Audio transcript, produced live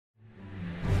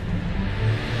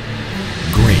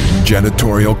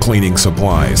Janitorial cleaning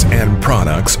supplies and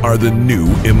products are the new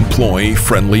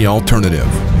employee-friendly alternative.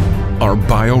 Our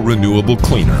bio-renewable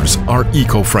cleaners are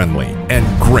eco-friendly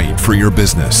and great for your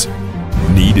business.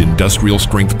 Need industrial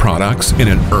strength products in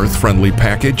an earth-friendly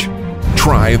package?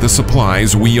 Try the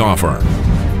supplies we offer.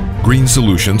 Green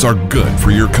solutions are good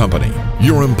for your company,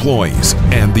 your employees,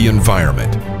 and the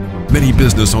environment. Many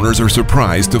business owners are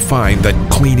surprised to find that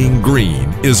cleaning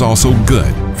green is also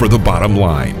good for the bottom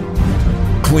line.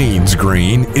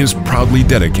 CleansGreen is proudly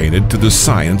dedicated to the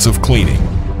science of cleaning.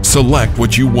 Select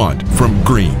what you want from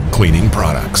green cleaning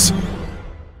products.